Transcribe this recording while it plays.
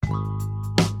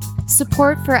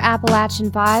Support for Appalachian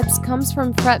Vibes comes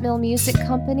from Fretmill Music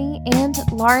Company and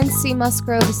Lawrence C.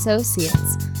 Musgrove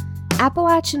Associates.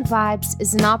 Appalachian Vibes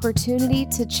is an opportunity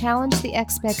to challenge the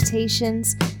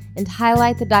expectations and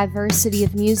highlight the diversity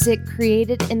of music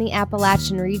created in the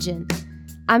Appalachian region.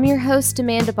 I'm your host,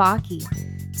 Amanda Bakke.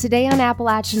 Today on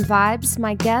Appalachian Vibes,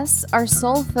 my guests are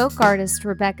soul folk artist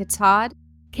Rebecca Todd,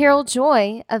 Carol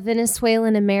Joy, a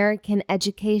Venezuelan-American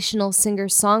educational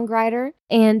singer-songwriter,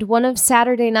 and one of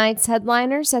Saturday night's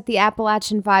headliners at the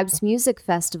Appalachian Vibes Music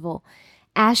Festival,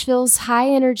 Asheville's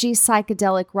high-energy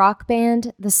psychedelic rock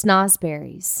band, the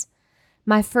Snozzberries.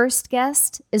 My first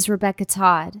guest is Rebecca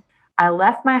Todd. I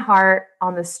left my heart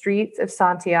on the streets of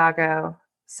Santiago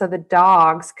so the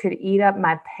dogs could eat up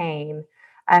my pain.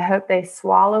 I hope they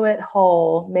swallow it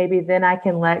whole. Maybe then I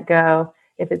can let go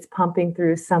if it's pumping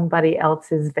through somebody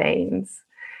else's veins.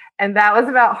 And that was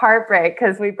about heartbreak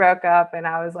because we broke up and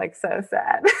I was like so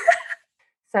sad.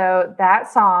 So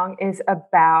that song is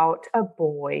about a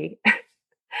boy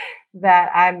that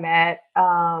I met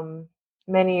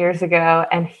many years ago,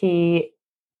 and he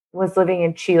was living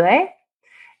in Chile.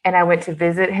 And I went to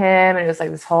visit him, and it was like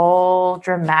this whole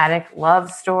dramatic love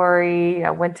story.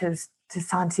 I went to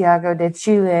Santiago de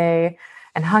Chile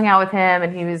and hung out with him.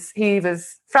 And he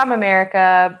was from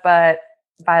America, but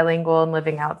bilingual and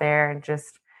living out there, and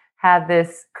just had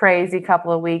this crazy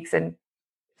couple of weeks. And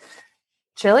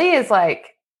Chile is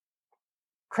like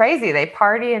crazy. They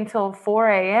party until 4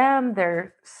 a.m.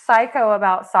 They're psycho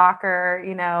about soccer.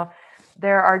 You know,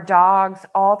 there are dogs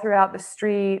all throughout the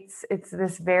streets. It's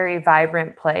this very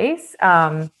vibrant place.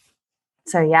 So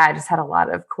yeah, I just had a lot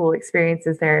of cool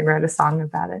experiences there and wrote a song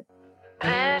about it.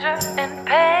 Pleasure and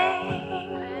pain,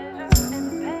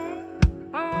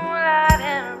 moonlight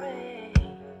and rain.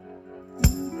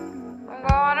 I'm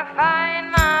gonna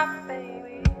find my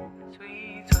baby,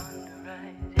 sweet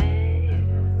sunrise day.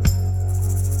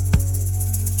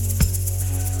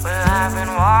 Well, I've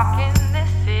been walking this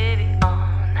city all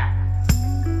night,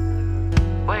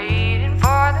 waiting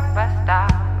for the bus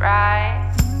stop, right?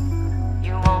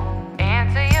 You won't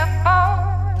answer your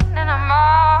phone, and I'm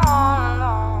all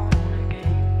alone.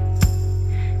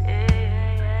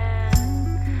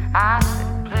 I said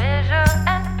pleasure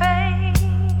and pain,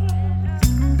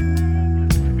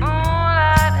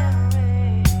 moonlight and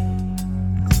rain.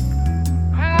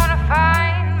 I'm gonna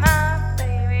find my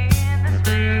baby in the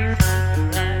streets of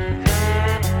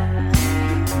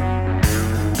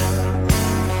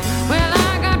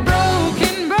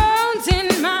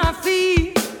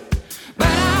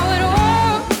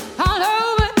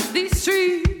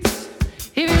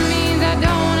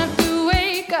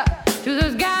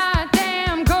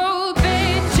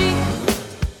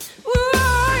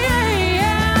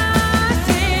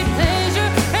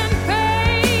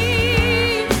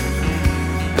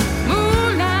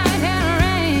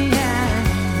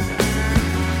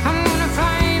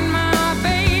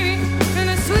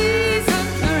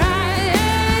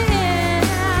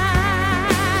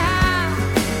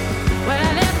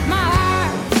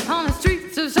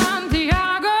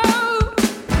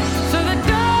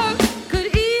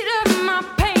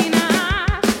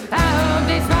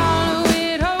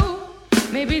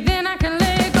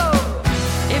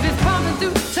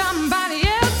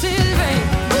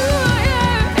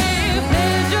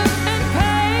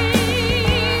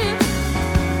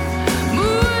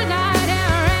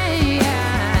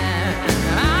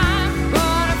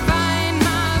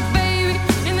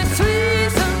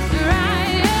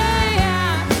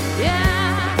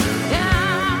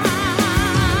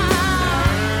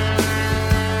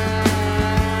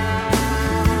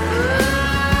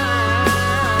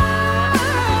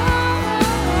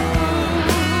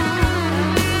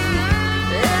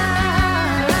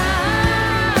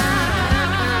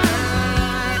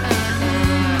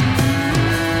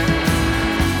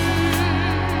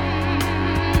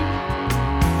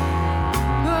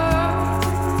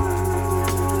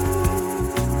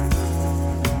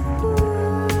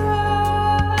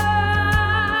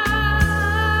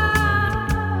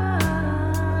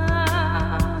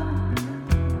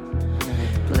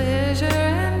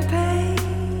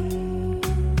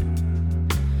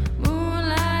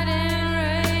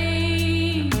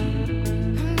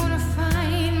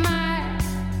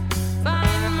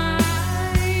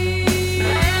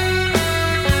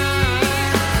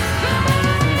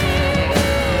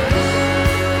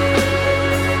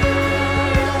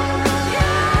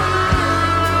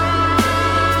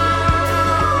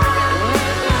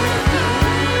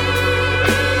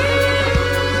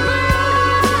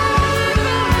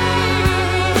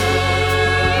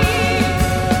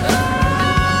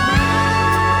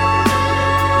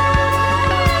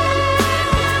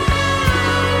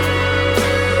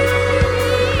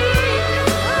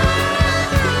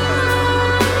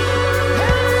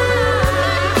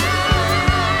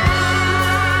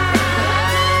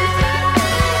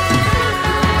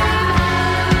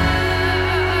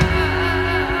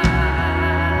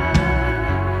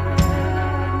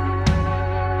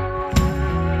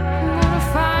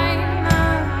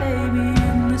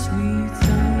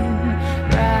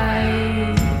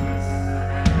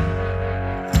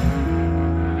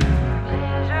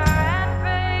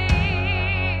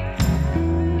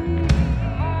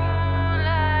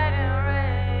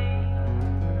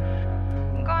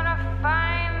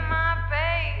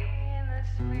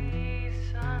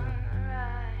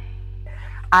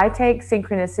I take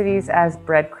synchronicities as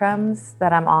breadcrumbs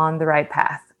that I'm on the right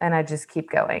path, and I just keep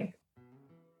going.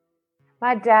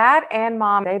 My dad and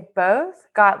mom, they both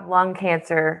got lung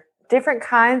cancer, different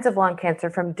kinds of lung cancer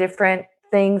from different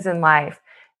things in life.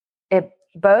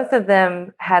 Both of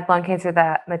them had lung cancer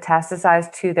that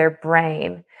metastasized to their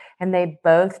brain, and they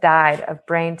both died of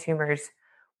brain tumors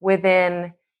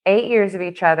within 8 years of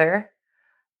each other.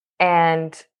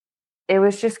 And it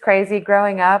was just crazy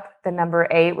growing up. The number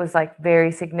 8 was like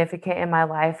very significant in my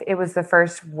life. It was the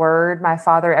first word my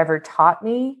father ever taught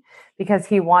me because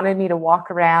he wanted me to walk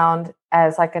around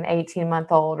as like an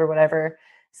 18-month-old or whatever,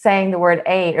 saying the word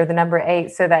 8 or the number 8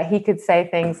 so that he could say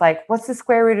things like, what's the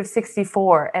square root of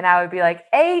 64? And I would be like,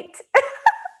 8.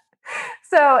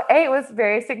 So 8 was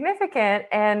very significant.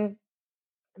 And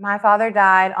my father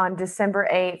died on December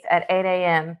 8th at 8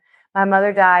 a.m. My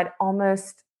mother died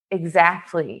almost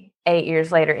exactly 8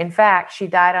 years later. In fact, she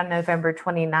died on November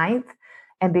 29th.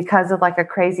 And because of like a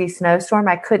crazy snowstorm,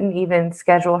 I couldn't even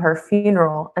schedule her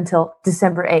funeral until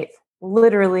December 8th,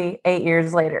 literally 8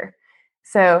 years later.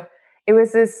 So it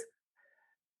was this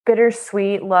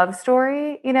bittersweet love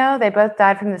story. You know, they both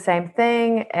died from the same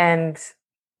thing, and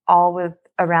all with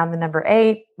around the number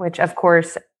 8, which of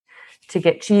course, to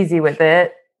get cheesy with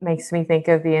it, makes me think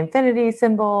of the infinity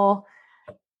symbol.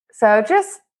 So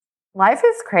just life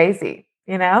is crazy,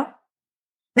 you know?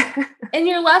 And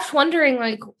you're left wondering,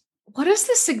 like, what is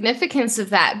the significance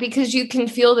of that? Because you can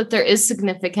feel that there is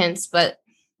significance, but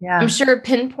yeah, I'm sure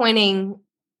pinpointing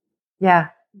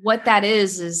what that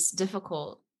is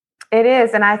difficult. It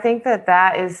is. And I think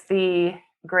that is the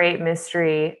great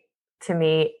mystery to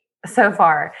me so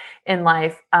far in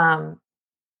life.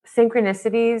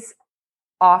 Synchronicities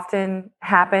often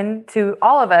happen to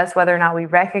all of us, whether or not we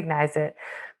recognize it.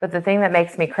 But the thing that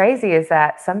makes me crazy is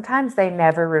that sometimes they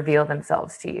never reveal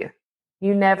themselves to you.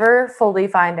 You never fully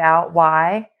find out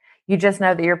why. You just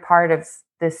know that you're part of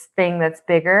this thing that's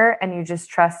bigger and you just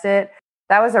trust it.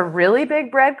 That was a really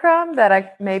big breadcrumb that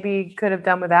I maybe could have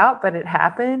done without, but it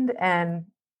happened and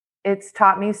it's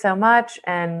taught me so much.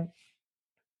 And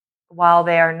while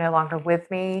they are no longer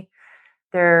with me,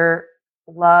 their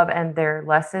love and their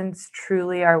lessons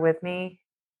truly are with me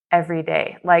every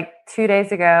day. Like 2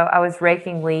 days ago, I was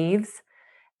raking leaves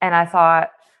and I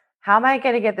thought, how am I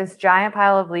going to get this giant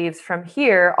pile of leaves from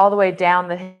here all the way down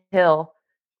the hill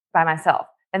by myself?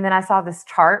 And then I saw this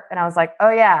tarp and I was like,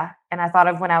 oh yeah. And I thought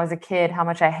of when I was a kid, how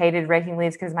much I hated raking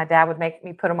leaves because my dad would make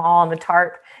me put them all on the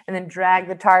tarp and then drag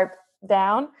the tarp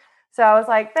down. So I was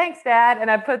like, thanks, Dad.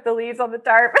 And I put the leaves on the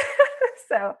tarp.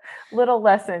 So little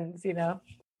lessons, you know.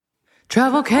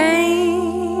 Trouble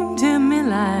came to me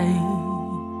like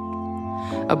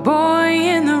a boy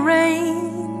in the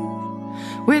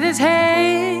rain with his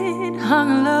head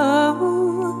hung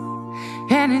low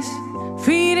and his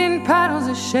feet in puddles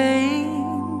of shame.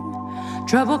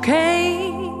 Trouble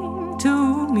came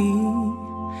to me,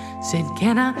 said,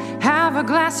 can I have a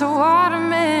glass of water,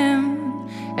 ma'am?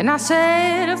 And I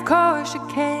said, of course you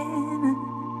can.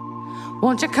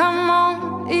 Won't you come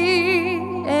on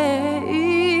in?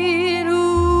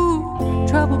 Ooh,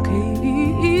 trouble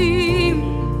came.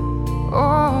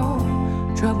 Oh,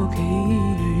 trouble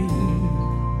came.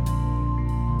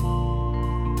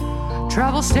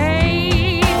 Trouble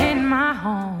stayed in my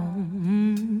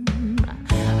home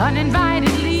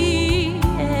uninvitedly,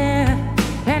 yeah.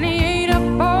 And he ate up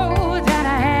all that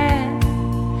I had.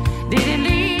 Didn't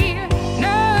leave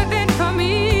nothing for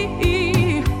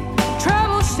me.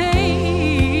 Trouble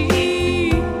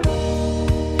stayed.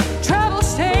 Trouble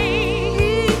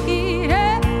stayed.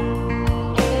 Yeah.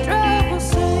 Trouble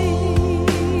stayed.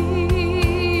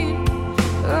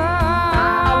 Trouble.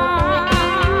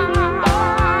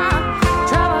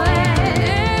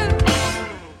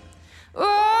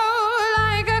 Oh,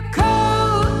 like a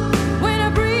cold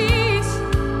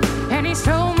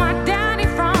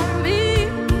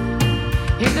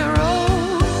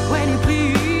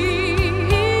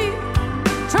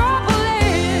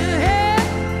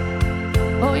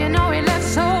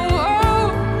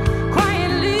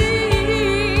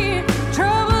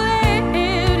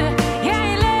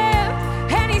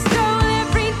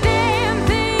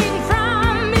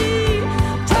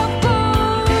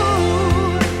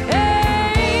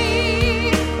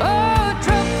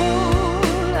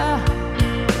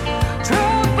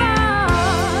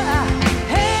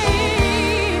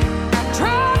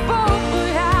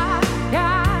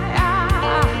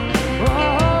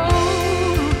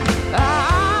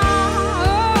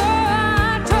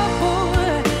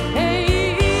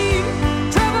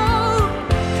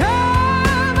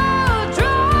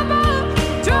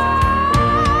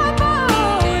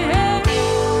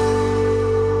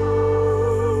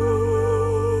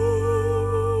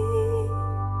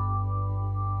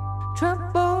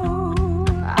trouble.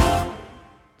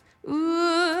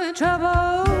 Ooh,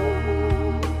 trouble.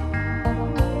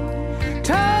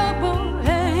 Trouble,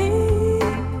 hey.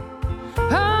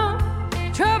 Oh,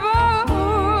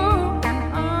 trouble.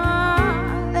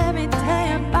 Let me tell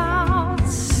you about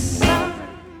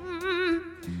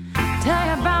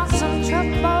some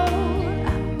trouble.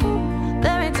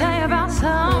 Let me tell you about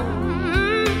some,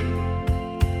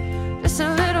 just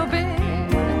a little bit.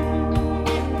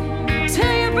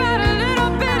 Tell you about a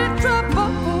little bit of trouble.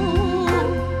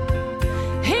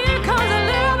 Here comes a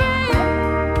little bit.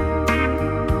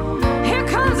 Here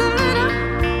comes a little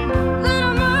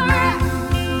more,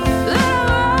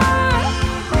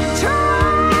 trouble.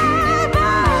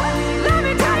 Let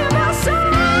me tell you about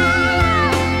some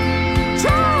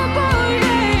trouble,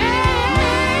 yeah.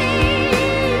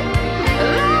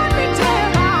 Let me tell you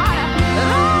about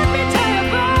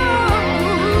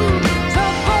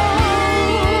trouble,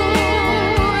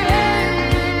 yeah.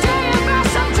 Tell you about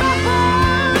some trouble,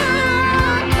 yeah. Some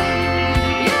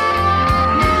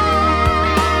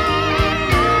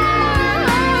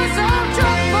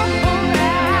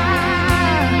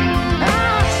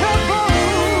trouble,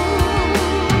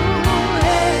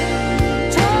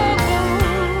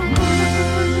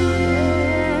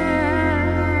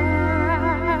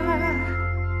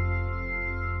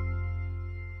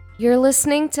 You're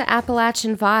listening to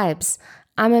Appalachian Vibes.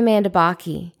 I'm Amanda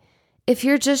Bakke. If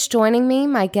you're just joining me,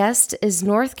 my guest is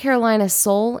North Carolina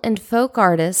soul and folk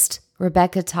artist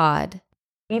Rebecca Todd.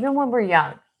 Even when we're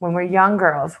young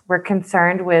girls, we're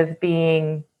concerned with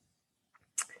being,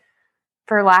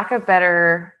 for lack of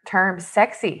better terms,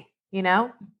 sexy, you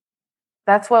know?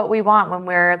 That's what we want when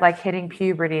we're like hitting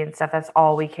puberty and stuff. That's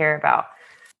all we care about.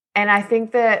 And I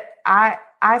think that I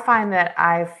find that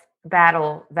I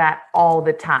battle that all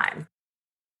the time.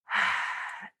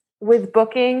 With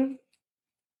booking,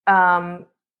 I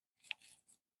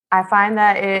find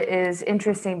that it is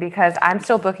interesting because I'm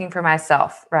still booking for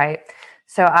myself, right?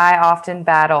 So I often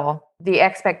battle the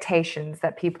expectations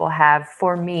that people have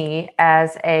for me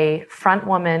as a front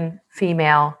woman,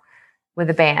 female with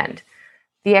a band.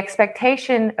 The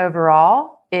expectation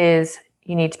overall is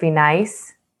you need to be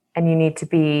nice and you need to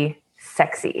be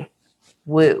sexy.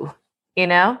 Woo, you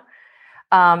know?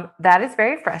 That is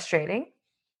very frustrating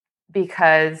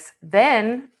because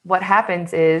then what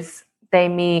happens is they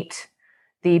meet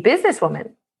the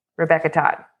businesswoman, Rebecca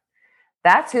Todd.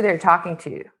 That's who they're talking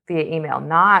to via email,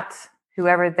 not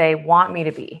whoever they want me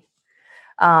to be.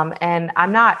 And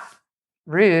I'm not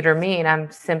rude or mean.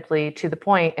 I'm simply to the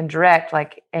point and direct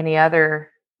like any other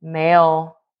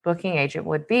male booking agent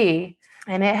would be.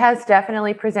 And it has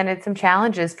definitely presented some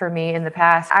challenges for me in the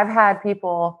past. I've had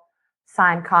people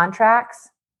sign contracts,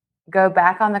 go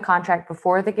back on the contract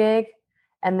before the gig,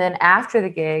 and then after the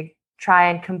gig, try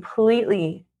and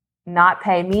completely not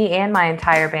pay me and my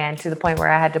entire band to the point where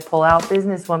I had to pull out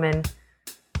businesswoman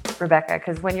Rebecca.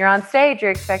 Because when you're on stage,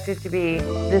 you're expected to be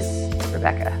this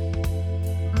Rebecca.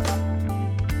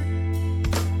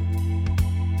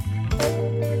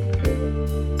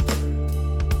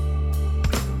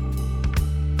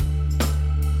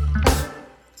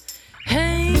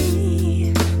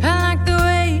 Hey, I like the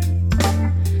way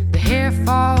the hair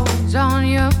falls on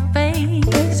your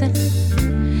face, and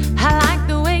I like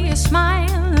the way you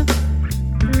smile,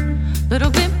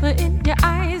 little glimmer in your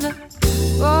eyes.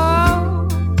 Oh,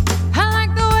 I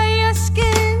like the way your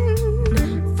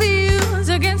skin feels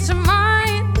against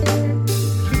mine.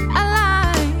 I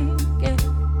like it.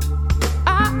 I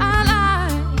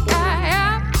like it.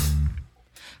 Yeah.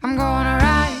 I'm gonna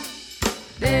ride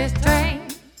this train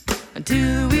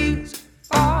until the wheels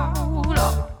fall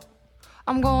off.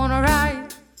 I'm gonna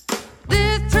ride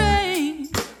this train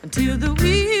until the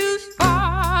wheels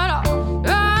fall off.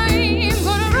 I'm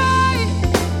gonna ride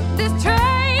this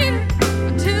train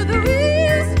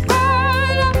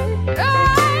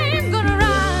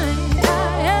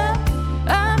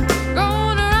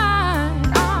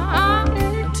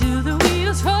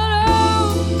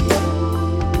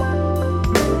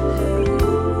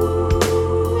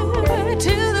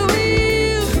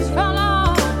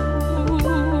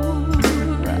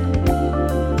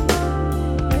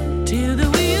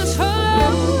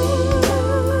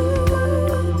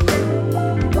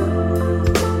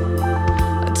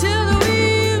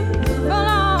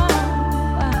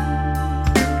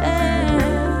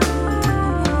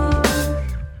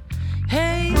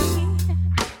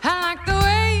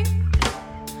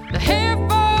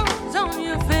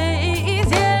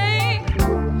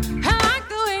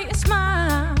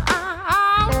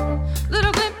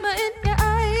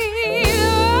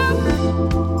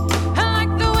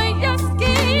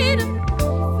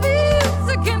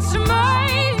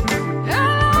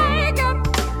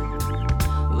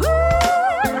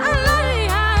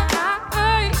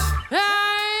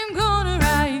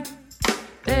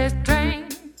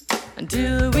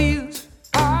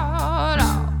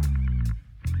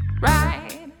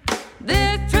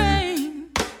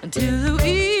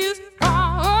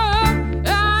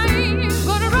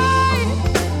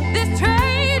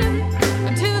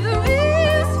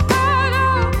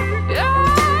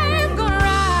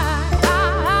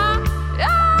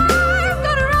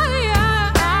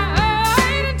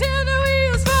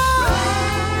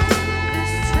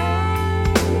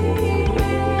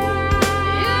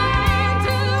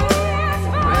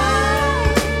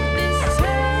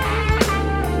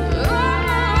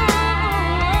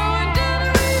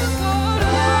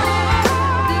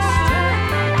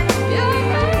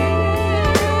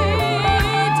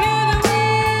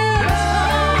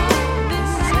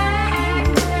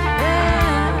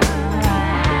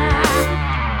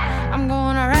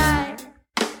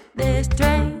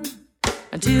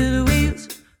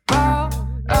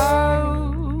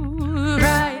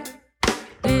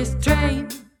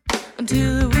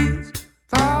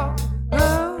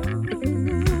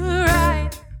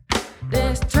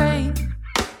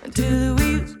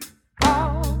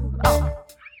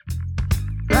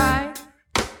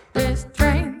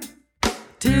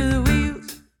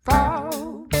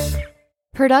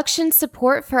Production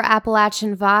support for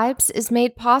Appalachian Vibes is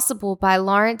made possible by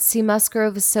Lawrence C.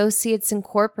 Musgrove Associates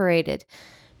Incorporated,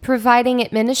 providing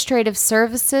administrative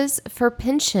services for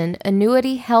pension,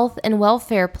 annuity, health, and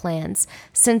welfare plans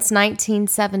since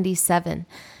 1977.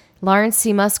 Lawrence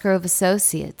C. Musgrove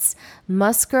Associates,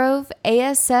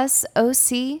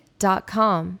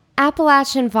 musgroveassoc.com.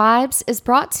 Appalachian Vibes is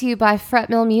brought to you by Fret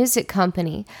Mill Music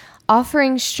Company,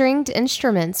 offering stringed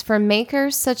instruments from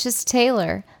makers such as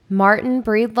Taylor, Martin,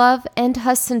 Breedlove, and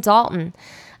Huston Dalton.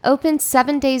 Open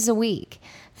 7 days a week.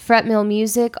 Fret Mill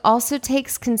Music also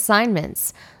takes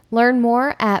consignments. Learn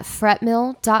more at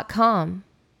fretmill.com.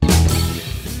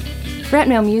 Fret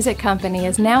Mill Music Company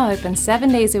is now open 7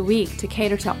 days a week to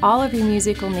cater to all of your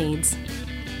musical needs.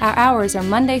 Our hours are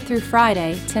Monday through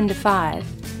Friday, 10 to 5,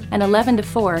 and 11 to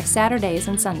 4, Saturdays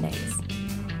and Sundays.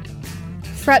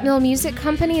 Fret Mill Music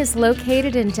Company is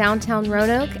located in downtown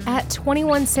Roanoke at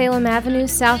 21 Salem Avenue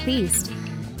Southeast.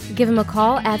 Give them a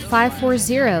call at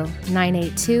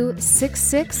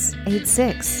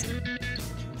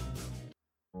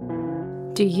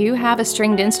 540-982-6686. Do you have a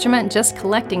stringed instrument just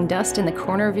collecting dust in the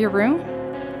corner of your room?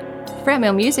 Fret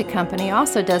Mill Music Company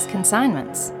also does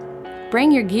consignments.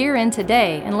 Bring your gear in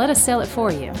today and let us sell it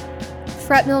for you.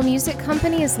 Fret Mill Music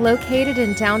Company is located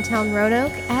in downtown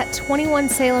Roanoke at 21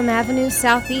 Salem Avenue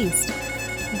Southeast.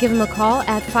 Give them a call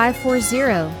at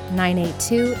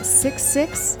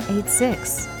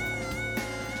 540-982-6686.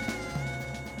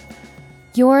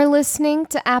 You're listening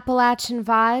to Appalachian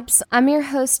Vibes. I'm your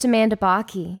host, Amanda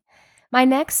Bakke. My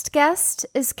next guest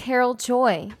is Carol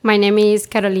Joy. My name is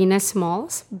Carolina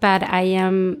Smalls, but I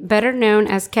am better known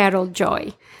as Carol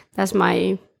Joy. That's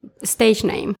my stage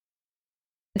name.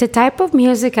 The type of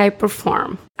music I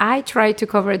perform, I try to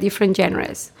cover different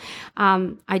genres.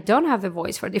 I don't have the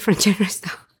voice for different genres though.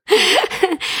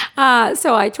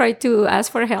 So I try to ask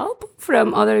for help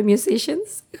from other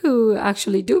musicians who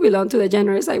actually do belong to the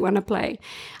genres I want to play.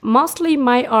 Mostly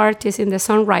my art is in the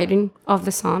songwriting of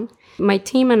the song. My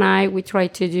team and I, we try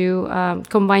to do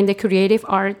combine the creative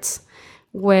arts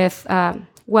with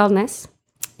wellness,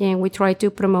 and we try to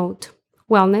promote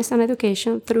wellness and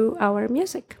education through our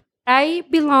music. I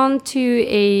belong to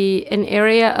an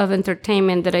area of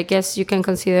entertainment that I guess you can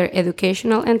consider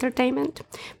educational entertainment,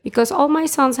 because all my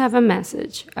songs have a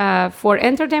message for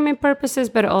entertainment purposes,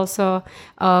 but also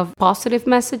of positive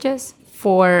messages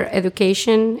for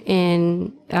education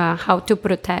in how to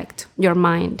protect your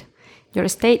mind, your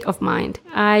state of mind.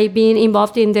 I've been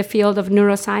involved in the field of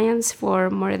neuroscience for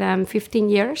more than 15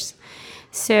 years.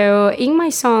 So in my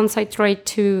songs, I try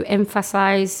to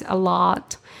emphasize a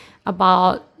lot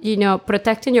about,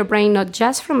 protecting your brain, not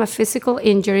just from a physical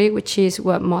injury, which is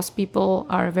what most people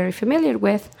are very familiar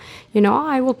with.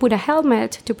 I will put a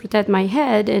helmet to protect my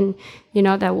head and,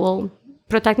 that will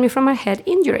protect me from a head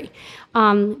injury.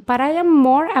 But I am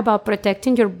more about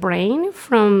protecting your brain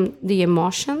from the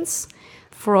emotions,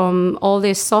 from all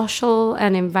the social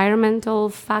and environmental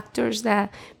factors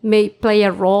that may play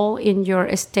a role in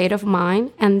your state of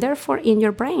mind and therefore in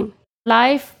your brain.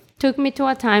 Life took me to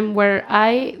a time where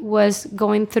I was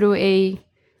going through a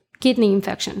kidney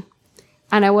infection.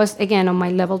 And I was, again, on my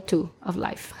level 2 of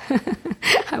life.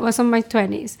 I was in my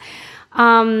 20s.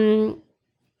 I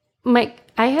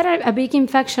had a big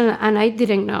infection and I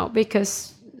didn't know,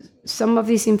 because some of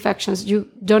these infections you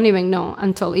don't even know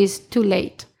until it's too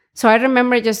late. So I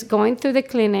remember just going to the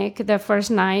clinic the first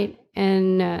night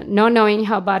and not knowing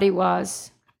how bad it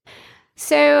was.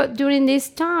 So during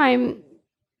this time,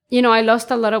 I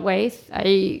lost a lot of weight.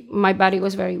 My body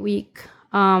was very weak.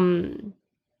 And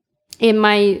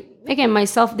my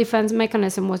self-defense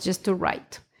mechanism was just to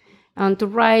write. And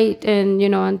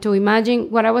and to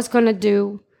imagine what I was going to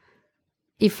do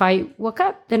if I woke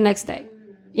up the next day,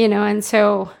 And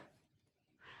so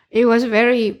it was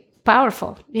very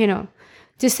powerful,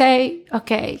 to say,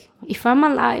 okay, if I'm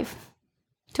alive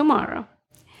tomorrow,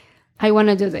 I want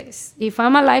to do this. If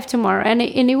I'm alive tomorrow. And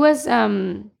it was...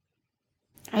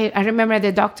 I remember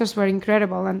the doctors were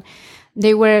incredible, and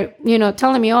they were,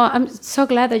 telling me, oh, I'm so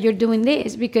glad that you're doing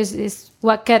this, because it's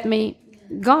what kept me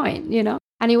going,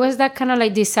 And it was that kind of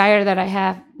like desire that I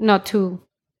have not to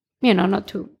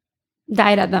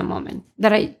die at that moment,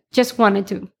 that I just wanted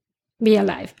to be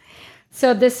alive.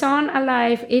 So the song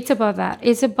Alive, it's about that.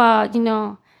 It's about,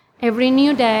 every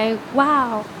new day,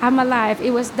 wow, I'm alive.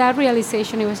 It was that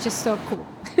realization. It was just so cool.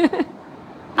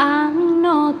 I'm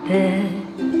not dead.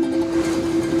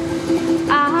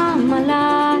 I'm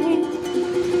alive,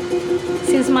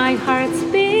 since my heart's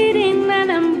beating and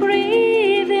I'm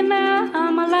breathing,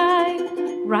 I'm alive.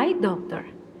 Right, doctor?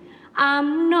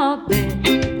 I'm not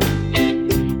dead.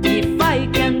 If I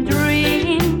can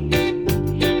dream,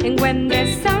 and when when the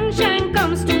sunshine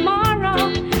comes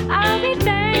tomorrow, I'll be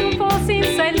thankful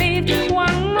since I lived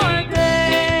one more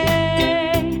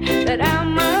day that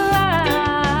I'm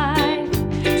alive.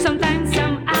 Sometimes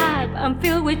I'm up, I'm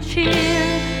filled with cheer.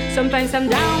 Sometimes I'm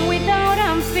down without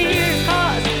fear,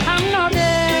 'cause I'm not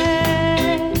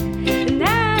dead and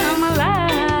I'm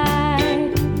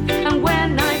alive. And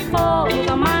when I fall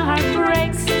and my heart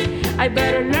breaks, I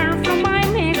better learn from my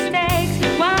mistakes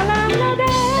while I'm not dead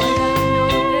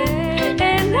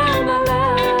and I'm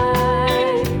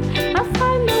alive. I'll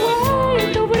find a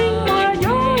way to bring more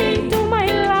joy to my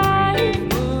life,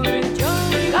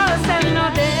 'cause I'm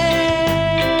not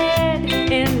dead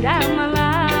and I'm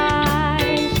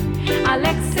alive. I'll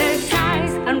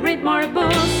exercise and read more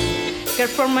books,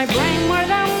 care for my brain more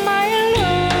than my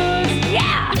looks.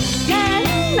 Yeah, yeah,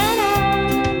 na na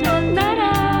na na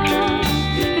na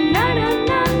na na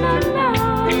na na na.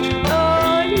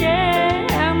 Oh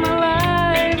yeah, I'm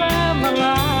alive, I'm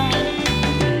alive.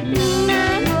 Na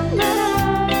na na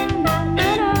na na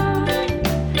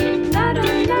na na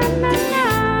na na na.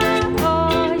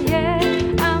 Oh yeah,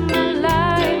 I'm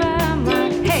alive, I'm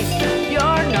alive. Hey,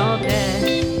 you're not dead.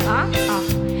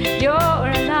 You're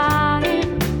alive.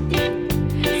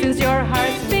 Since your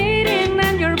heart's beating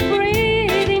and you're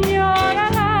breathing, you're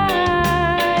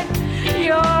alive.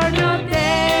 You're not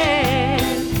dead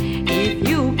if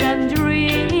you can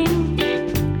dream.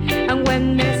 And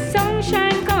when the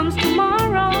sunshine comes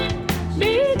tomorrow,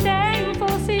 be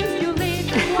thankful since you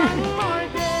lived one more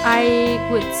day. I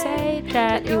would say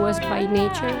that it was by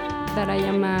nature that I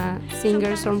am a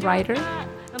singer-songwriter.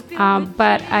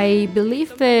 But I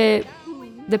believe the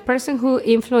person who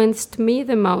influenced me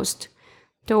the most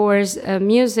towards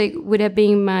music would have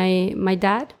been my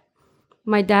dad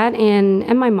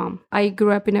and my mom. I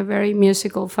grew up in a very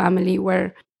musical family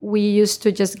where we used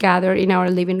to just gather in our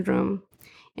living room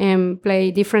and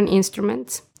play different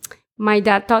instruments. My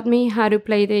dad taught me how to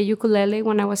play the ukulele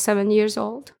when I was 7 years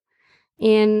old,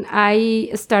 and I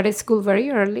started school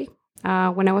very early.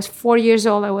 When I was 4 years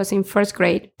old, I was in first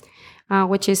grade,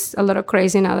 which is a little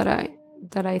crazy now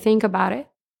that I think about it.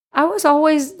 I was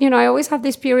always, I always had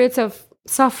these periods of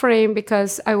suffering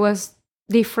because I was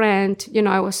different.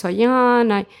 I was so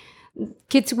young.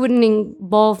 Kids wouldn't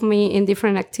involve me in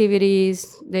different activities.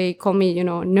 They call me,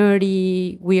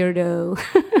 nerdy, weirdo.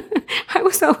 I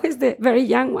was always the very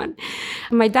young one.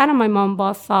 My dad and my mom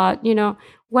both thought,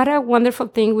 what a wonderful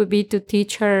thing would be to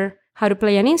teach her how to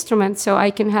play an instrument so I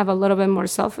can have a little bit more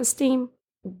self-esteem.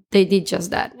 They did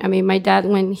just that. I mean, my dad,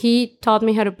 when he taught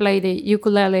me how to play the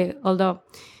ukulele, although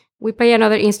we play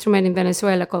another instrument in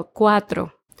Venezuela called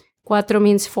cuatro. Cuatro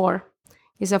means four.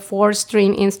 It's a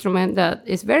 4-string instrument that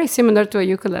is very similar to a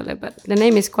ukulele, but the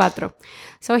name is cuatro.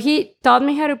 So he taught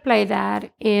me how to play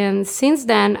that. And since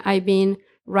then, I've been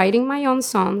writing my own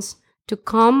songs to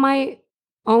calm my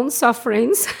own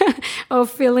sufferings of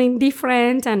feeling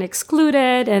different and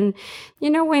excluded. And,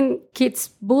 when kids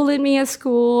bullied me at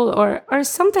school or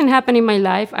something happened in my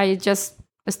life, I just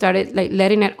started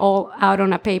letting it all out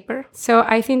on a paper. So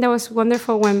I think that was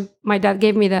wonderful when my dad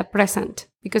gave me the present,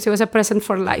 because it was a present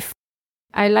for life.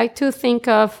 I like to think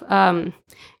of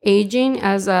aging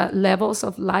as levels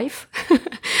of life.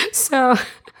 So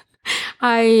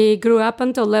I grew up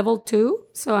until level 2,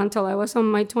 so until I was on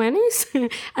my 20s,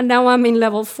 and now I'm in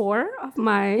level 4 of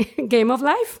my game of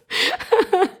life.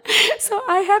 So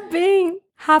I have been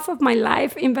half of my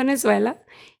life in Venezuela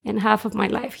and half of my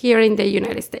life here in the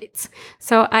United States.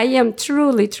 So I am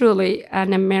truly, truly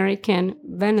an American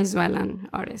Venezuelan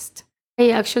artist. I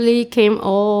actually came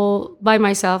all by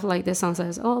myself, like the song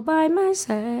says, all by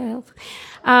myself.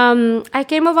 I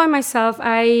came all by myself.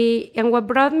 And what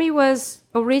brought me was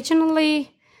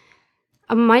originally,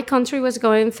 my country was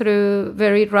going through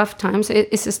very rough times.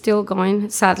 It's still going,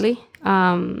 sadly.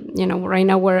 Right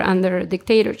now we're under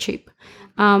dictatorship.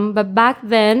 But back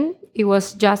then, it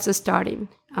was just starting,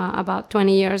 about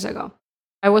 20 years ago.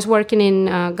 I was working in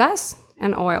gas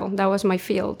and oil. That was my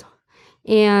field.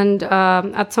 And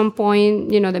at some point,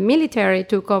 the military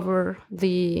took over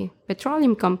the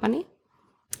petroleum company.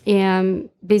 And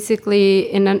basically,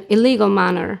 in an illegal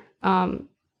manner,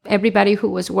 everybody who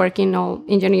was working, all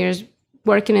engineers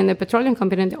working in the petroleum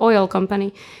company and the oil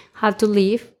company, had to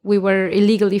leave. We were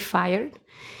illegally fired.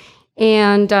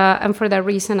 And for that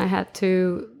reason, I had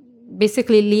to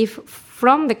basically leave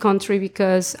from the country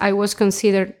because I was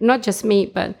considered, not just me,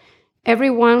 but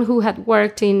everyone who had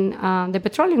worked in the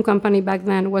petroleum company back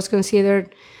then was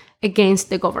considered against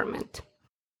the government.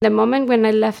 The moment when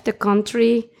I left the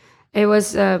country, it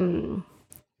was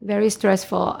very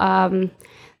stressful.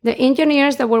 The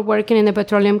engineers that were working in the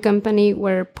petroleum company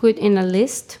were put in a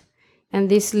list, And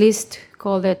this list,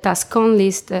 called the Tascon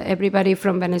list, everybody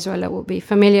from Venezuela will be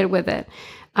familiar with it,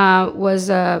 was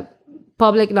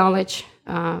public knowledge,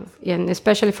 and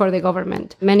especially for the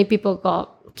government. Many people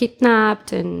got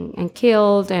kidnapped and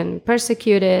killed and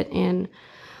persecuted, and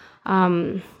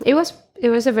it was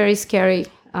a very scary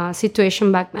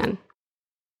situation back then.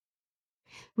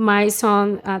 My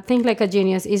song, Think Like a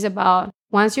Genius, is about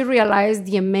once you realize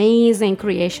the amazing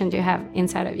creation you have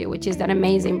inside of you, which is that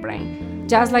amazing brain,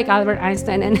 just like Albert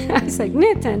Einstein and Isaac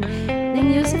Newton,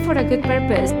 then use it for a good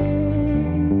purpose.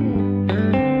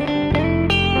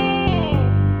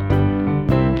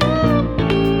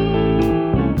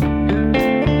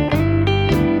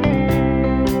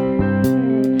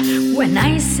 When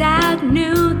Isaac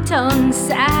Newton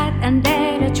sat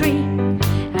under a tree,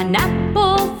 an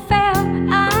apple fell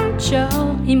and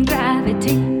showed him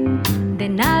gravity.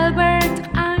 Then Albert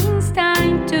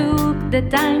Einstein took the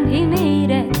time he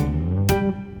needed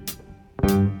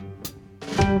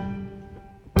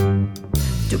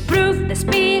to prove the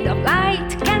speed of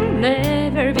light can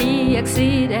never be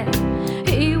exceeded.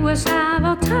 It was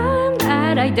about time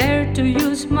that I dared to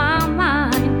use my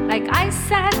mind, like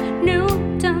Isaac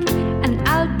Newton and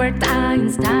Albert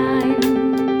Einstein.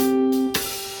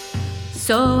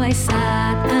 So I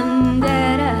sat under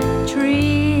a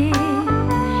tree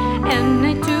and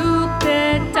I took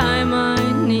the time I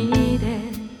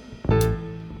needed.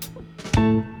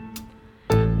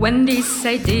 When this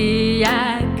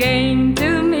idea came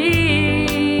to me,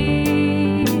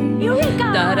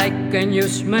 Eureka! That I can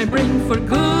use my brain for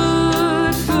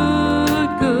good,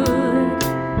 good, good,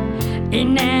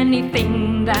 in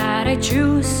anything that I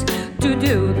choose to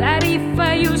do. That if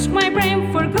I use my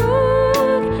brain for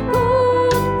good,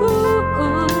 good,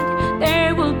 good,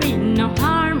 there will be no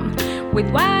harm with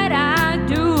what I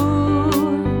do.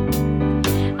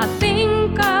 I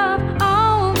think of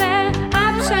all the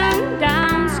ups and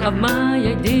downs of my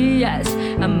ideas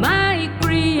and my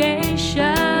creations.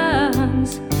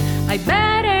 I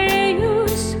better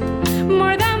use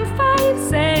more than 5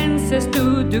 senses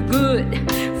to do good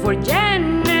for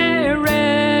generations.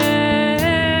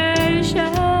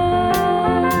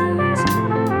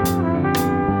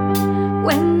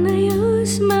 When I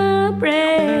use my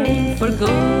brain for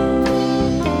good,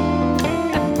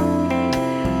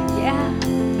 yeah,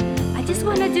 I just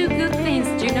want to do good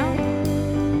things, you know.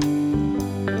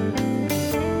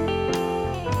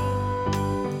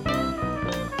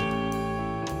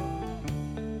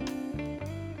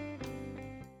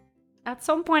 At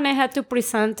some point, I had to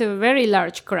present to a very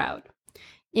large crowd,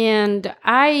 and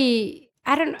I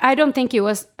don't think it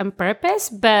was on purpose,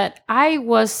 but I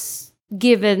was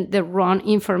given the wrong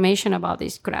information about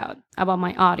this crowd, about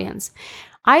my audience.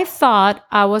 I thought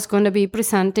I was going to be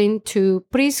presenting to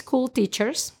preschool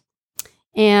teachers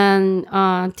and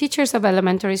teachers of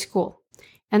elementary school,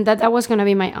 and that was going to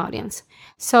be my audience.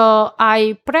 So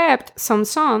I prepped some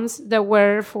songs that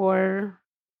were for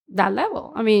that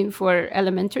level. I mean, for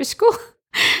elementary school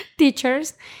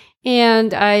teachers.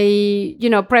 And I,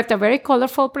 prepped a very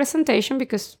colorful presentation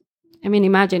because, I mean,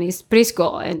 imagine it's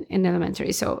preschool and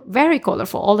elementary. So very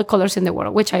colorful, all the colors in the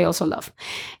world, which I also love.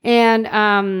 And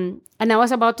I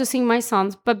was about to sing my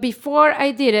songs. But before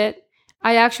I did it,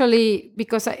 I actually,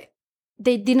 because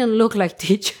they didn't look like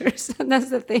teachers. And that's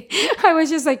the thing. I was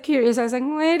just like curious. I was like,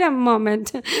 wait a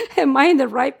moment. Am I in the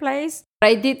right place?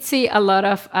 I did see a lot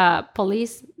of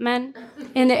policemen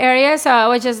in the area. So I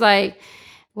was just like,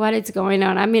 what is going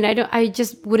on? I mean, I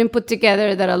just wouldn't put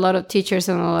together that a lot of teachers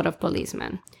and a lot of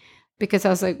policemen. Because I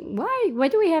was like, why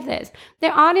do we have this? The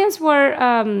audience were,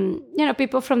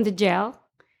 people from the jail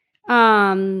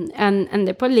and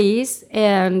the police,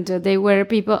 and they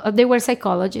were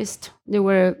psychologists. There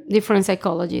were different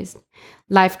psychologists,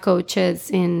 life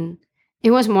coaches, and it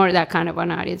was more that kind of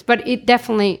an audience. But it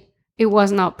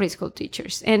was not preschool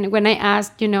teachers. And when I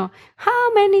asked,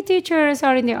 how many teachers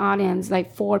are in the audience,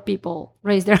 like 4 people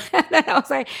raised their hand. And I was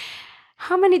like,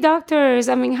 how many doctors?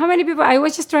 I mean, how many people? I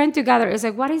was just trying to gather. It's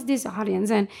like, what is this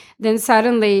audience? And then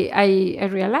suddenly I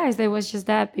realized it was just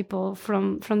that people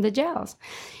from the jails.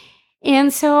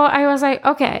 And so I was like,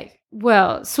 okay,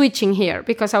 well, switching here,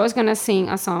 because I was going to sing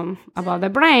a song about the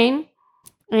brain,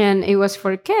 and it was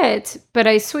for kids, but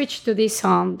I switched to this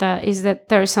song that is the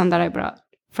third song that I brought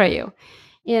for you.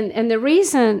 And the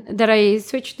reason that I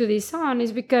switched to this song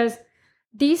is because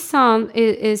this song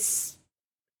is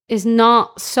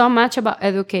not so much about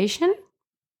education,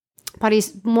 but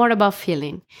it's more about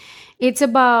feeling. It's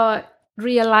about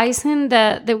realizing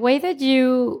that the way that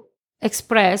you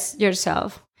express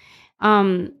yourself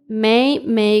may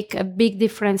make a big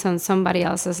difference on somebody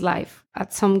else's life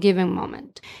at some given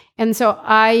moment. And so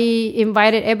I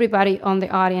invited everybody on the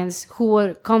audience who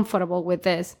were comfortable with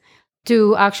this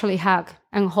to actually hug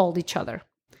and hold each other.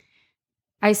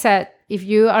 I said, if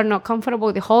you are not comfortable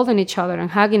with holding each other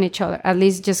and hugging each other, at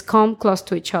least just come close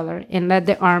to each other and let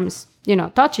the arms,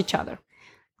 touch each other.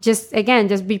 Just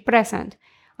be present.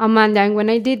 Amanda, and when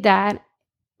I did that,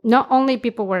 not only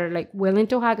people were like willing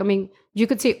to hug, I mean, you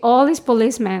could see all these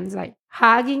policemen like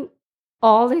hugging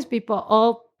all these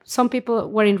people. Some people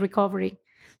were in recovery.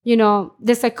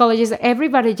 The psychologists,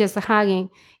 everybody just hugging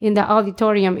in the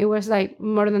auditorium. It was like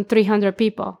more than 300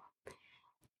 people.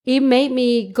 It made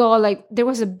me go like, there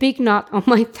was a big knot on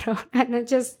my throat, and I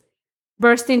just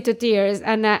burst into tears.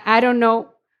 And I don't know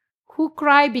who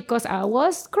cried because I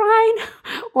was crying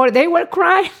or they were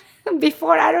crying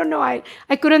before. I don't know.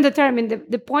 I couldn't determine.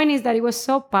 The point is that it was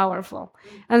so powerful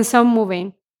and so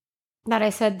moving that I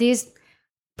said, this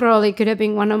probably could have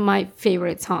been one of my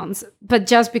favorite songs, but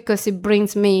just because it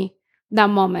brings me that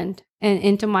moment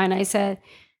into mind, I said,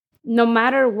 no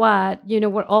matter what,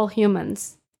 we're all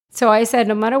humans. So I said,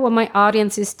 no matter what my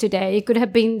audience is today, it could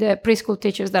have been the preschool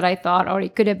teachers that I thought, or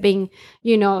it could have been,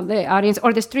 the audience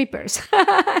or the strippers.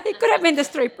 It could have been the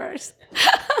strippers.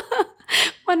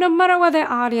 But no matter what the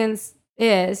audience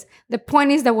is, the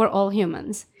point is that we're all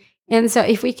humans. And so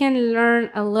if we can learn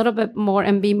a little bit more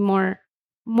and be more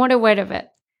aware of it,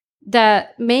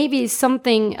 that maybe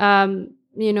something,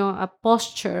 a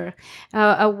posture,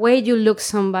 a way you look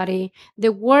somebody,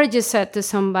 the word you said to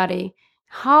somebody,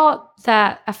 how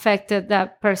that affected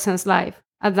that person's life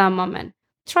at that moment.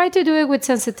 Try to do it with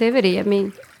sensitivity. I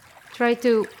mean, try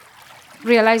to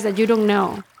realize that you don't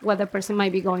know what the person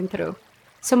might be going through.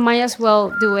 So might as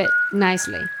well do it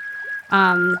nicely,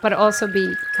 but also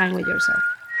be kind with yourself.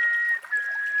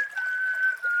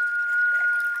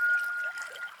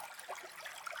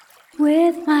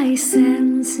 With my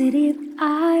sensitive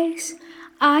eyes,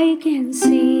 I can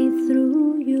see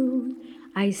through you.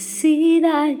 I see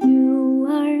that you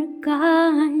are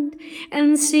kind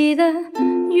and see that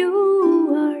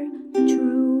you are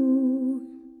true.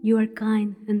 You are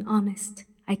kind and honest.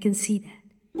 I can see that.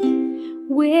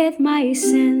 With my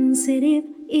sensitive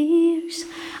ears,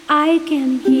 I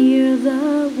can hear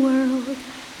the world,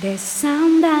 the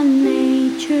sound that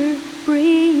nature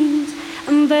brings,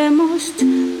 and the most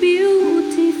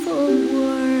beautiful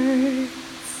words.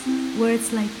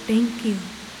 Words like thank you,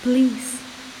 please,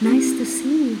 nice to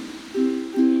see you.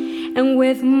 And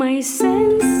with my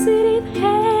sensitive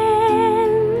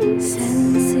hands,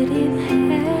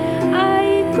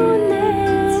 I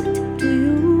connect to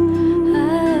you.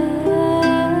 And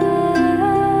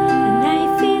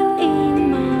I feel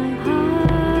in my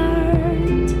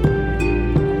heart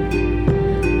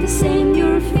the same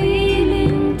you're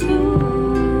feeling too.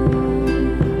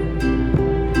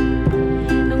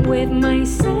 And with my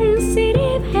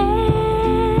sensitive hands,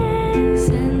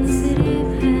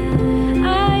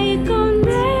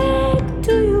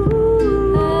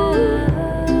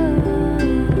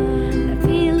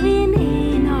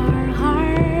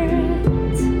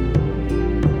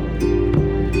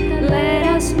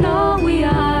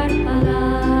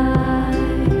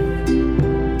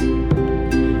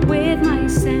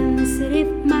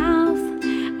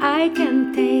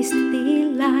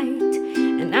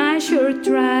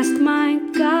 trust my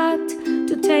gut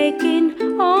to take in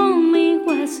only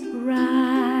what's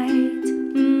right.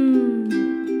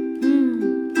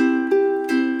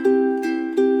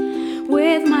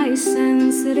 With my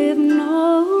sensitive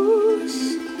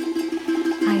nose,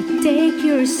 I take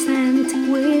your scent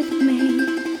with me.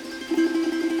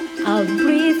 I'll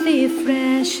breathe the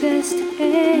freshest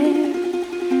air,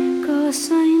 'cause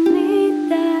I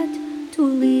need that to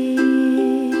live.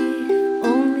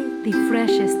 Only the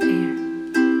freshest air.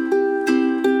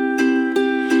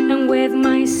 With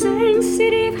my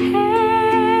sensitive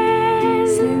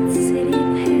hands,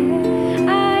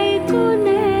 I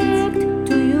connect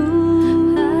to you.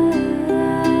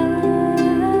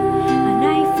 And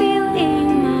I feel in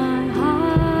my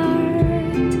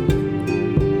heart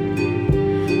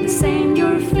the same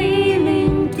you're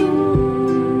feeling too.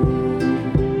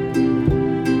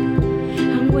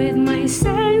 And with my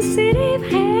sensitive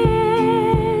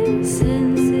hands,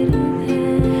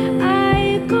 I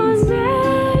connect.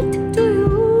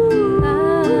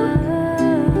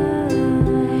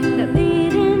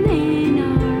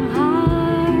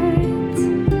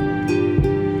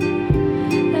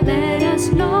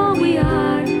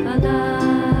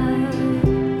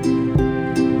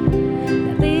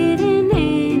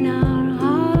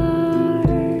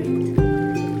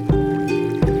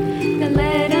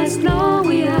 Let us know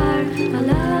we are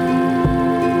alive.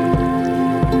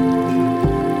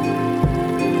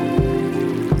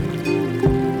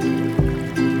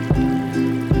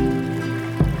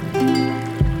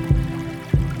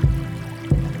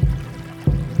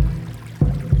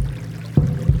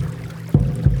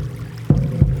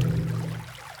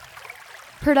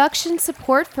 Production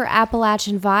support for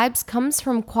Appalachian Vibes comes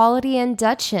from Quality Inn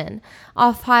Dutch Inn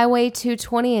off Highway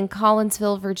 220 in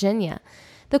Collinsville, Virginia.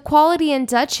 The Quality Inn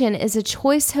Dutch Inn is a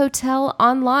Choice Hotel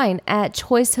online at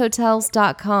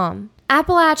choicehotels.com.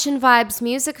 Appalachian Vibes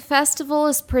Music Festival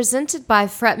is presented by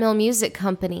Fret Mill Music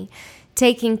Company,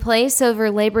 taking place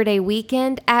over Labor Day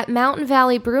weekend at Mountain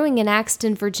Valley Brewing in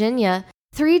Axton, Virginia.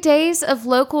 3 days of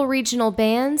local regional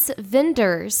bands,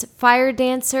 vendors, fire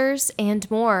dancers, and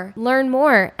more. Learn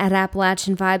more at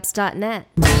AppalachianVibes.net.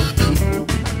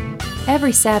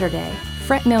 Every Saturday,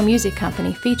 Fret Mill Music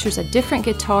Company features a different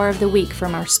guitar of the week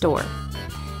from our store.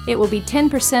 It will be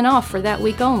 10% off for that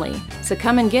week only, so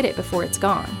come and get it before it's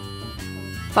gone.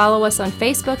 Follow us on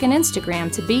Facebook and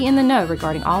Instagram to be in the know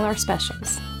regarding all our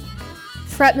specials.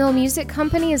 Fret Mill Music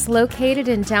Company is located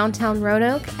in downtown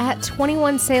Roanoke at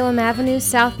 21 Salem Avenue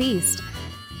Southeast.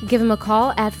 Give them a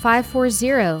call at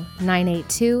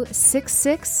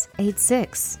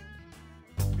 540-982-6686.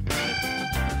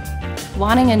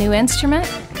 Wanting a new instrument?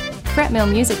 Fret Mill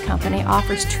Music Company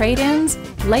offers trade-ins,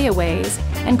 layaways,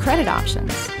 and credit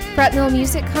options. Fret Mill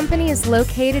Music Company is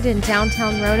located in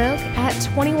downtown Roanoke at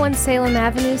 21 Salem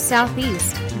Avenue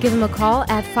Southeast. Give them a call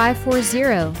at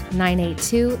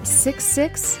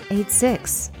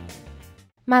 540-982-6686.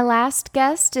 My last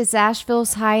guest is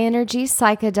Asheville's high-energy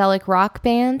psychedelic rock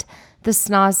band, the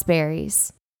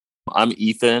Snozzberries. I'm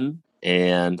Ethan,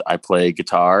 and I play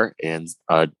guitar, and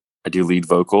I do lead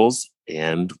vocals,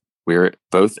 and we're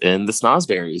both in the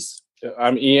Snozzberries.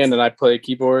 I'm Ian, and I play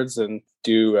keyboards and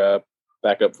do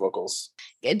backup vocals.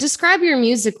 Describe your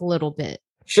music a little bit.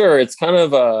 Sure. It's kind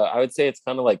of, I would say it's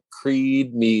kind of like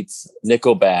Creed meets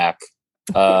Nickelback.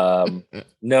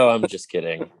 No, I'm just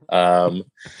kidding.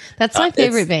 That's my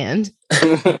favorite band.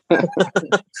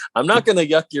 I'm not going to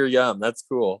yuck your yum. That's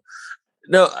cool.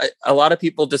 No, a lot of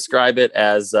people describe it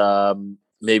as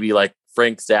maybe like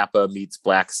Frank Zappa meets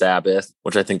Black Sabbath,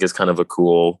 which I think is kind of a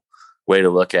cool way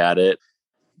to look at it.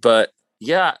 But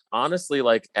yeah, honestly,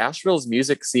 like Asheville's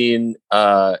music scene,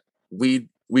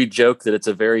 we joke that it's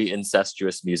a very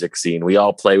incestuous music scene. We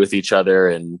all play with each other,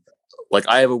 and like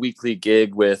I have a weekly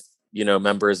gig with, you know,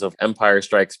 members of Empire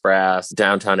Strikes Brass,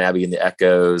 Downtown Abbey and the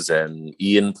Echoes, and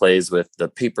Ian plays with the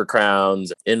Paper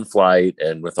Crowns, In Flight,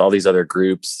 and with all these other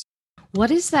groups.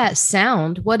 What is that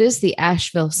sound? What is the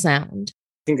Asheville sound?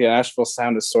 I think the Asheville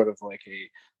sound is sort of like a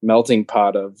melting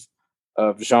pot of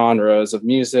genres of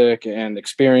music and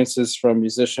experiences from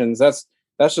musicians. That's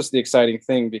just the exciting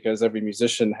thing, because every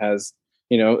musician has,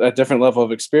 you know, a different level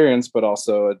of experience, but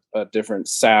also a different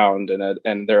sound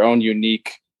and their own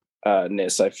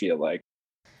uniqueness, I feel like.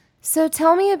 So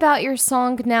tell me about your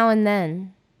song Now and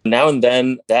Then. Now and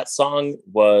Then, that song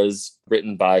was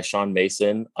written by Sean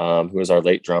Mason, who is our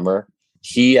late drummer.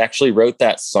 He actually wrote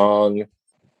that song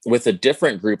with a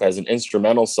different group as an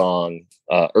instrumental song.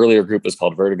 Earlier group was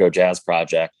called Vertigo Jazz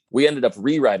Project. We ended up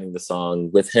rewriting the song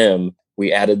with him.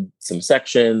 We added some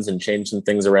sections and changed some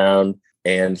things around,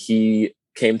 and he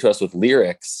came to us with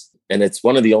lyrics. And it's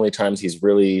one of the only times he's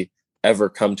really ever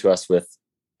come to us with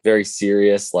very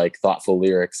serious, like thoughtful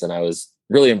lyrics. And I was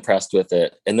really impressed with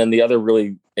it. And then the other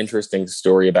really interesting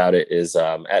story about it is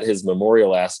at his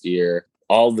memorial last year,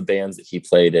 all the bands that he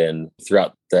played in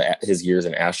throughout his years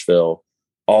in Asheville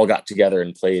all got together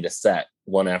and played a set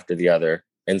one after the other.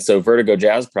 And so Vertigo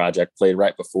Jazz Project played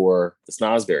right before the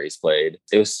Snozzberries played.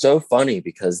 It was so funny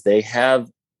because they have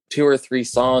 2 or 3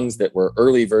 songs that were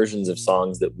early versions of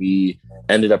songs that we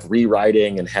ended up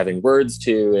rewriting and having words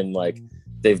to, and like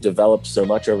they've developed so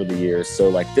much over the years. So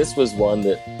like this was one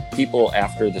that people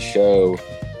after the show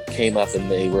came up and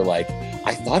they were like,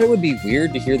 I thought it would be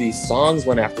weird to hear these songs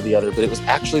one after the other, but it was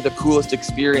actually the coolest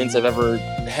experience I've ever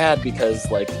had,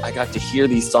 because like I got to hear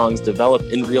these songs develop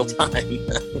in real time.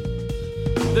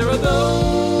 There are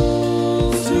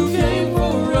those who came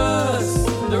for us.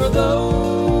 There are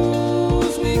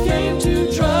those we came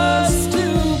to trust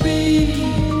to be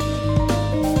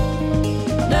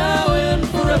now and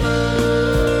forever.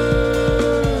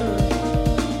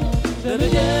 Then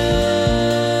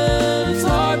again, it's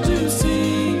hard to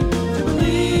see, to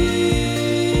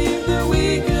believe that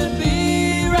we could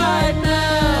be right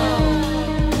now.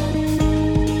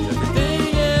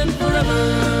 Everything and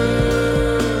forever.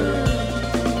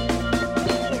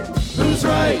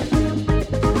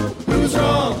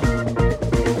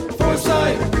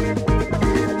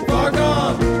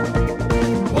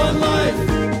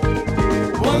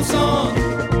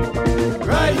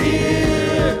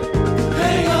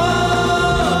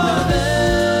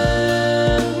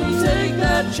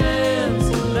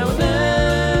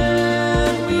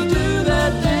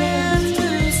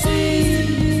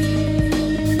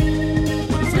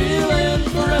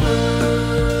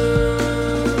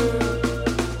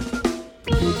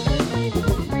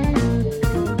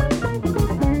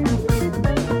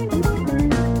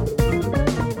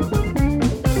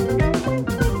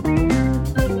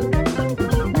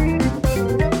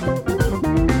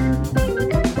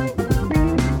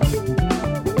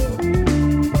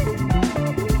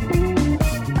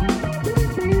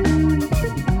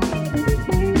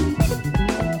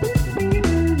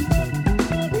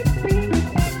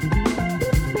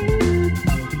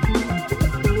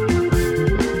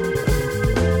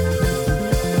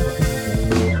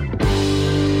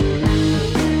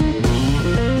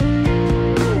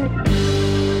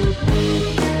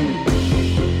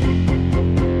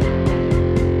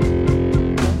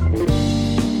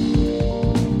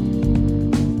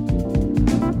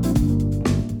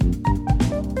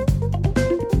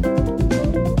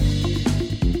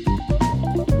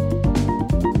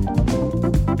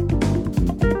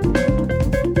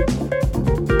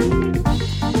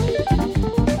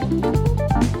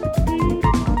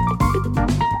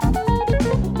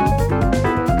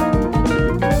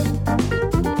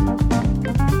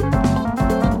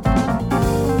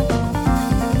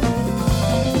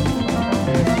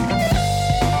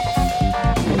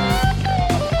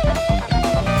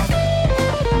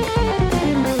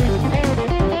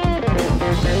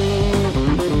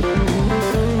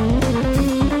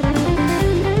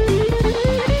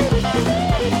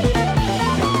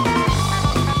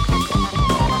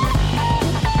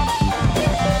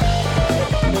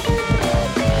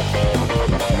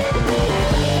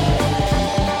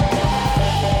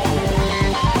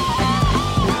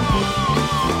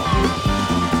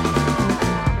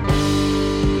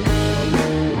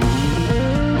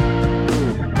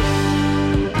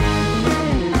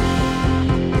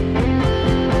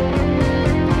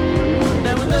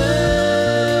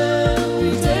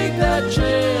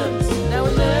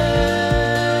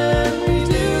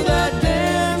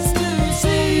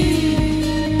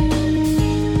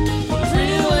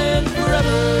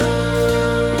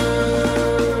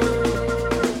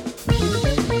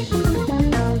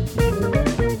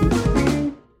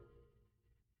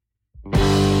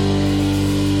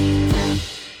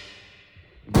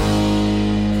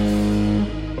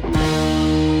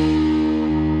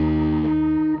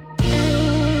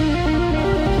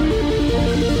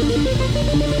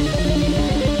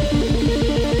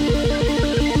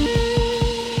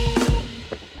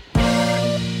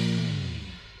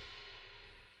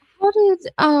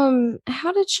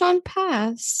 how did Sean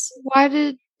pass? Why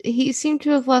did he seem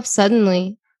to have left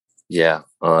suddenly? Yeah.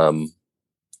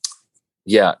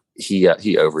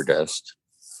 He overdosed.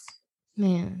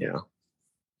 Man. Yeah.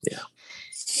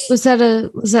 Was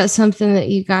that something that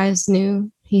you guys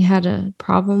knew he had a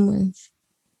problem with?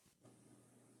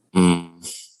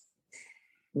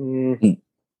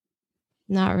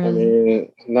 Not really. I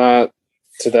mean, not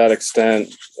to that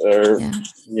extent. Or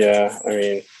yeah, I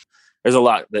mean, there's a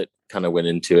lot that kind of went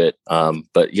into it.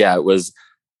 But yeah, it was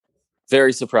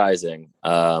very surprising.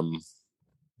 It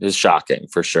was shocking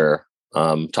for sure.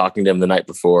 Talking to him the night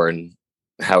before and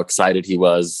how excited he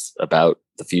was about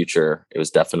the future, it was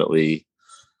definitely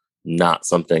not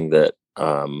something that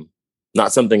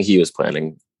not something he was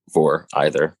planning for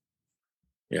either.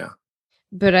 Yeah.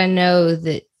 But I know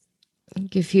that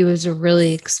if he was a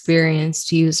really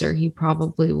experienced user, he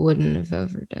probably wouldn't have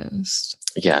overdosed.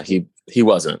 Yeah, he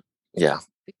wasn't. Yeah.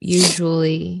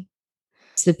 Usually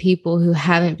it's the people who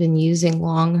haven't been using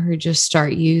long who just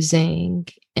start using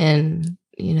and,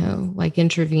 like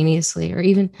intravenously, or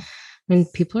even when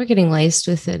people are getting laced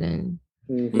with it and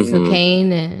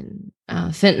cocaine and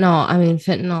fentanyl. I mean,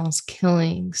 fentanyl's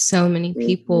killing so many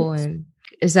people. And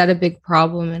is that a big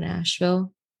problem in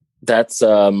Asheville? That's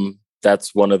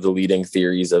one of the leading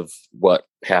theories of what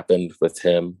happened with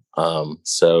him.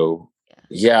 So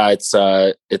yeah, it's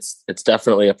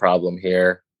definitely a problem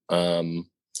here.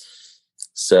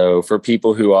 So for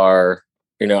people who are,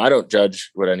 I don't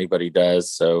judge what anybody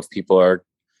does. So if people are,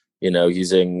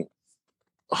 using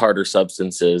harder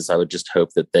substances, I would just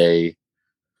hope that they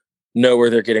know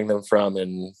where they're getting them from.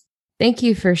 And thank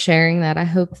you for sharing that. I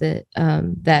hope that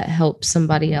that helps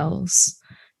somebody else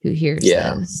who hears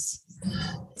this.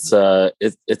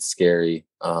 It's scary.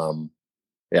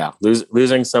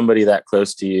 Losing somebody that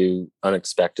close to you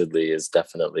unexpectedly is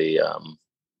definitely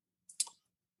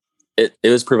it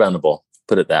was preventable.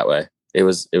 Put it that way. It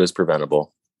was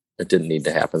preventable. It didn't need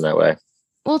to happen that way.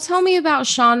 Well, tell me about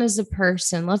Sean as a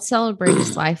person. Let's celebrate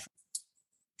his life.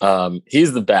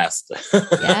 He's the best.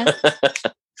 Yeah.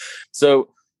 So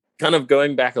kind of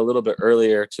going back a little bit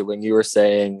earlier to when you were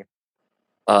saying,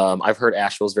 I've heard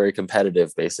Asheville's very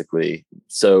competitive, basically.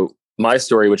 So my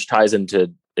story, which ties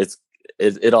into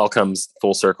it all comes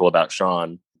full circle about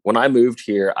Sean. When I moved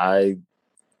here, I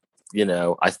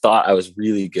thought I was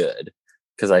really good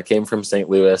because I came from St.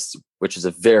 Louis, which is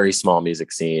a very small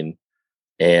music scene.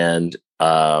 And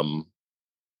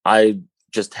I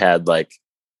just had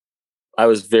I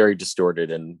was very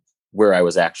distorted in where I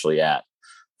was actually at.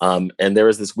 And there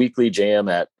was this weekly jam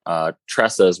at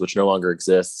Tressa's, which no longer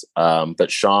exists. But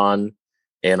Sean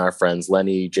and our friends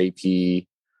Lenny, JP,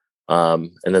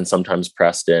 and then sometimes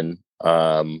Preston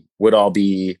would all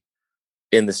be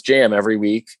in this jam every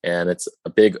week. And it's a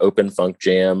big open funk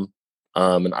jam.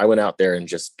 And I went out there and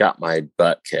just got my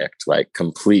butt kicked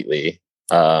completely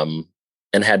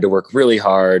and had to work really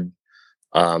hard.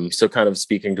 So kind of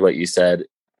speaking to what you said,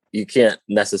 you can't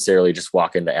necessarily just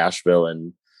walk into Asheville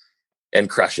and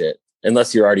crush it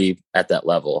unless you're already at that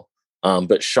level.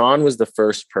 But Sean was the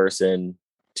first person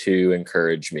to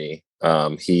encourage me.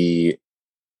 After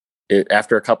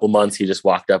a couple months, he just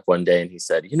walked up one day and he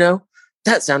said,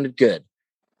 that sounded good.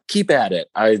 Keep at it.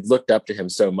 I looked up to him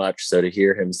so much. So to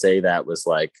hear him say that was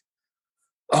it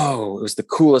was the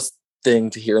coolest thing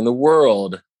to hear in the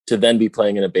world. To then be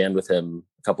playing in a band with him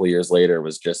a couple of years later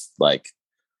was just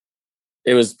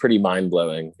it was pretty mind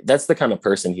blowing. That's the kind of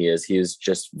person he is. He is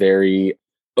just very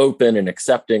open and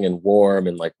accepting and warm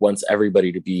and wants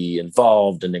everybody to be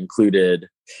involved and included.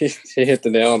 He hit the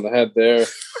nail on the head there.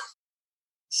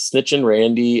 Snitchin'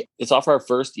 Randy, it's off our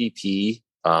first EP.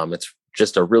 It's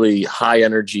just a really high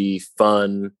energy,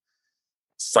 fun,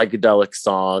 psychedelic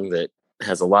song that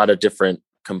has a lot of different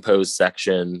composed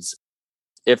sections.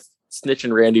 If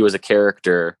Snitchin' Randy was a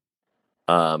character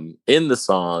in the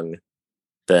song,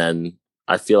 then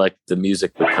I feel like the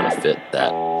music would kind of fit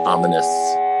that ominous,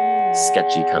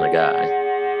 sketchy kind of guy.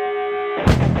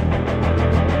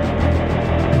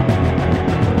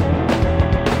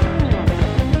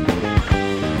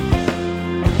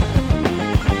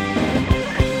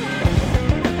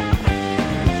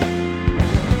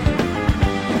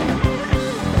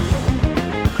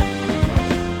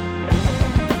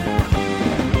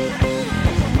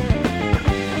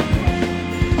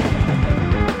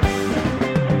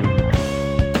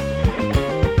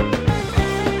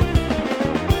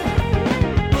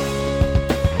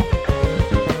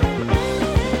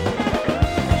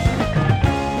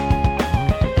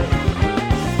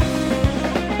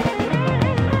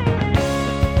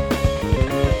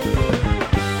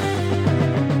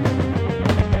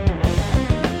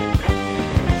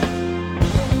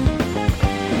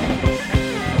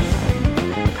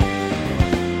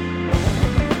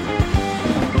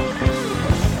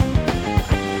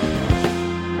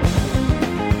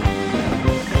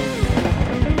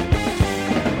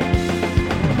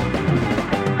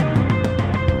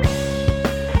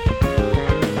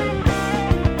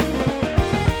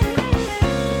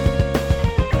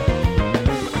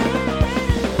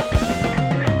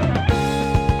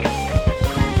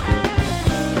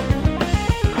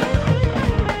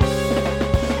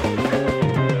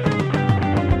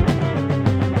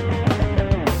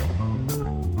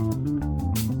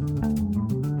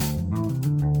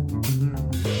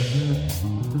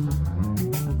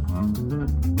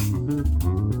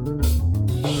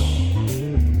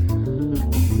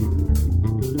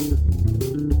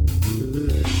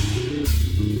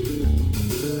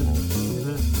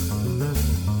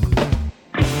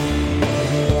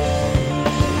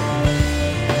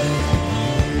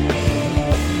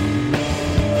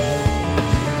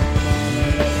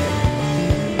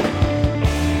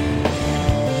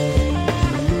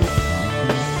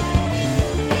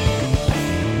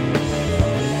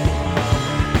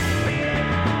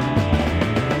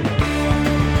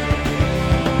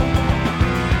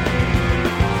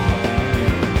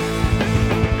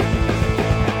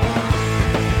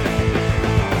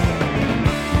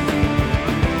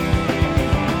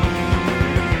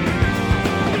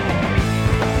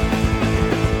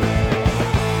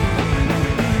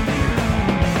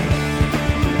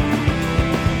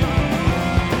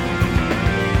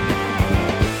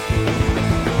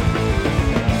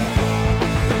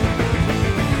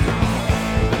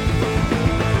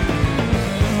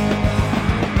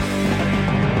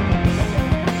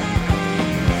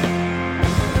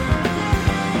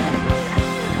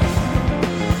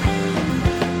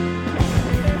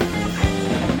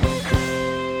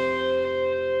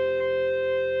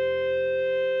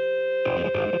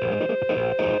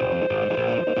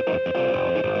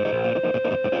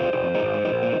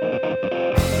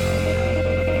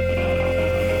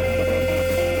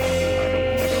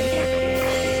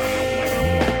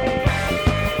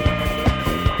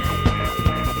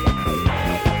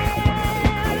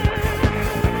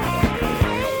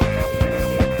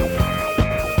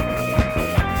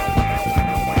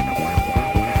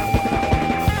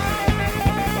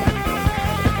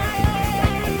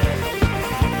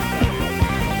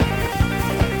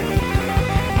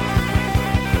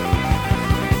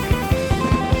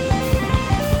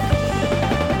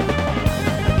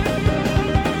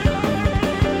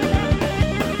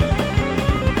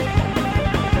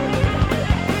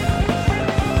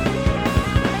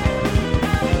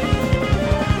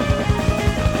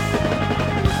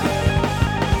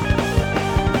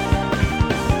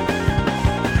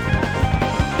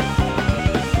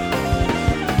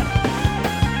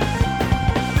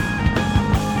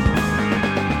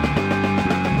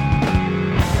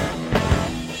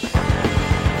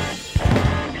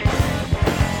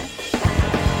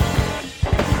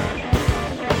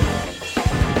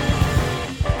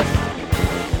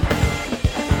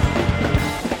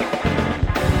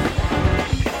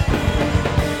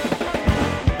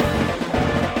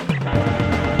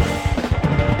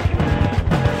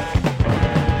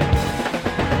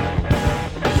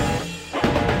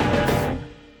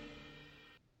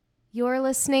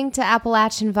 listening to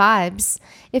Appalachian Vibes.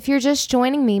 If you're just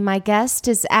joining me, my guest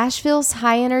is Asheville's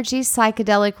high-energy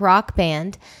psychedelic rock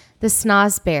band, the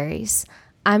Snozzberries.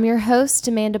 I'm your host,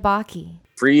 Amanda Bakke.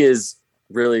 Free is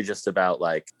really just about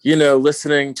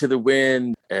listening to the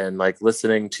wind and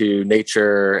listening to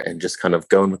nature and just kind of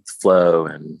going with the flow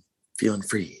and feeling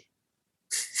free.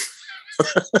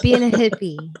 Being a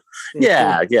hippie.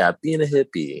 Yeah, being a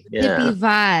hippie. Yeah. Hippie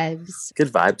vibes.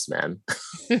 Good vibes, man.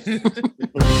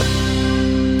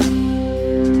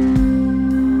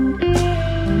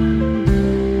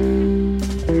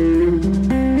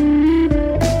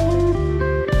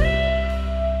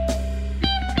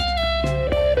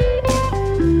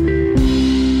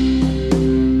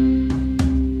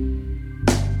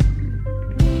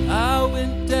 I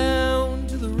went down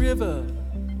to the river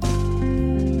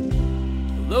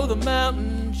below the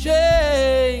mountain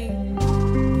chain. I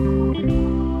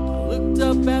looked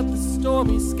up at the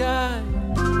stormy sky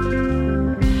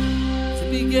as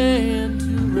it began to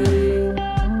rain. I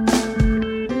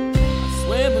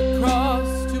swam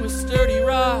across to a sturdy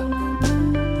rock.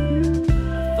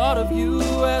 I thought of you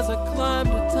as I climbed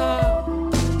atop.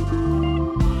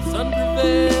 The sun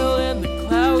prevailed and the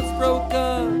clouds broke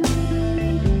up.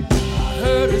 I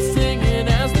heard her singing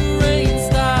as the rain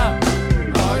stopped.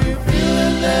 Are you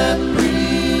feeling that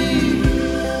breeze?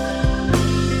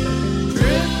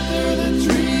 Drift through the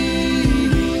trees.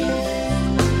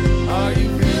 Are you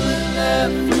feeling that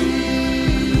free?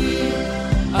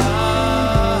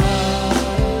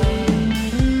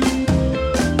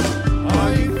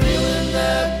 Are you feeling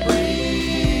that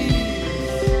breeze?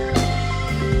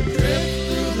 Drift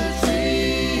through the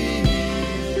trees.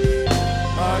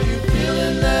 Are you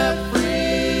feeling that free?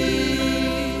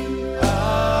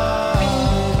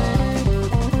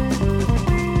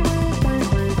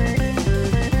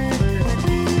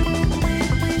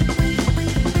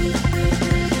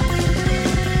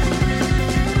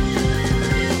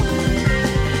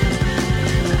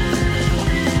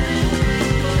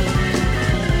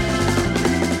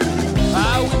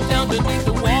 I went down beneath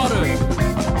the water.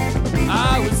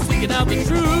 I was seeking out the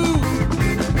truth.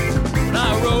 When I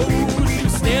rose, she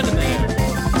was standing there,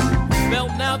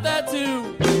 belting out that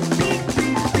tune.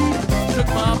 Took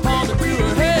my palm into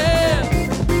her hand,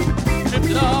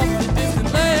 drifted off to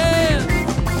distant land.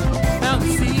 Mountain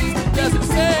seas, the desert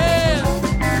sand.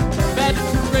 Magic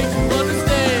too great to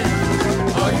understand.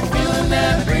 Are you feeling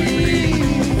that breeze?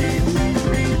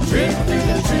 Drift through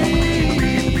the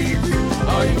trees.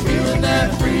 Are you feeling that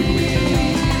free?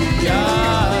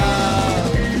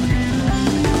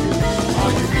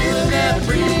 Are you feeling that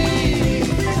breeze?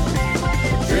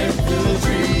 Drift through the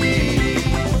trees.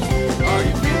 Are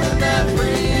you feeling that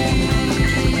free?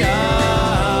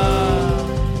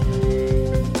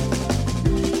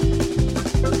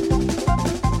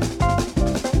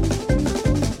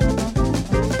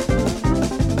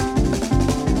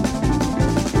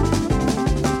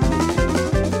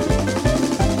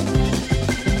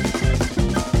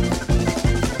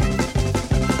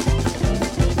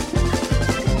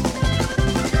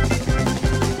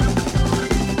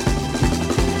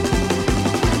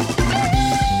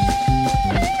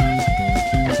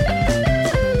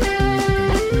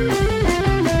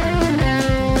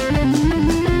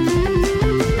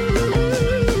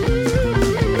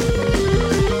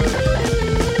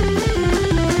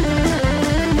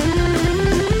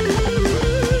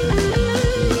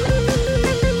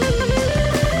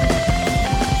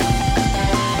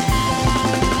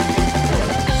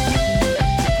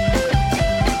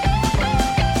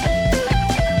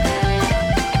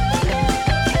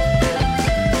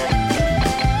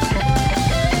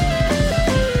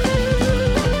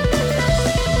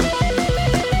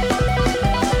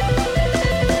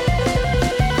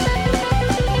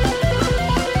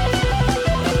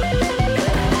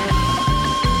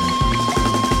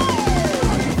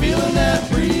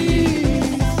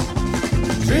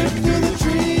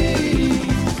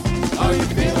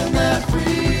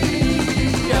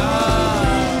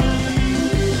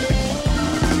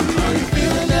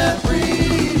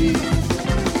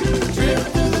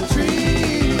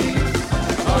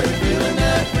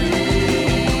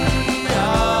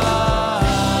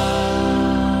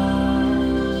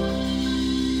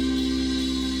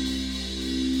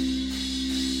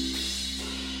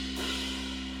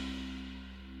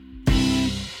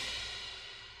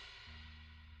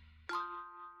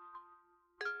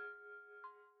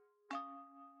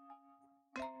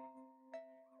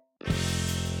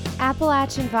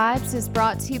 Appalachian Vibes is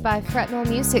brought to you by Fretmill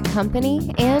Music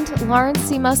Company and Lawrence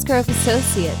C. Musgrove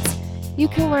Associates. You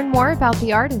can learn more about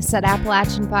the artists at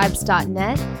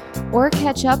AppalachianVibes.net or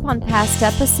catch up on past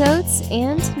episodes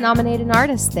and nominate an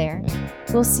artist there.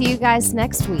 We'll see you guys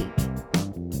next week.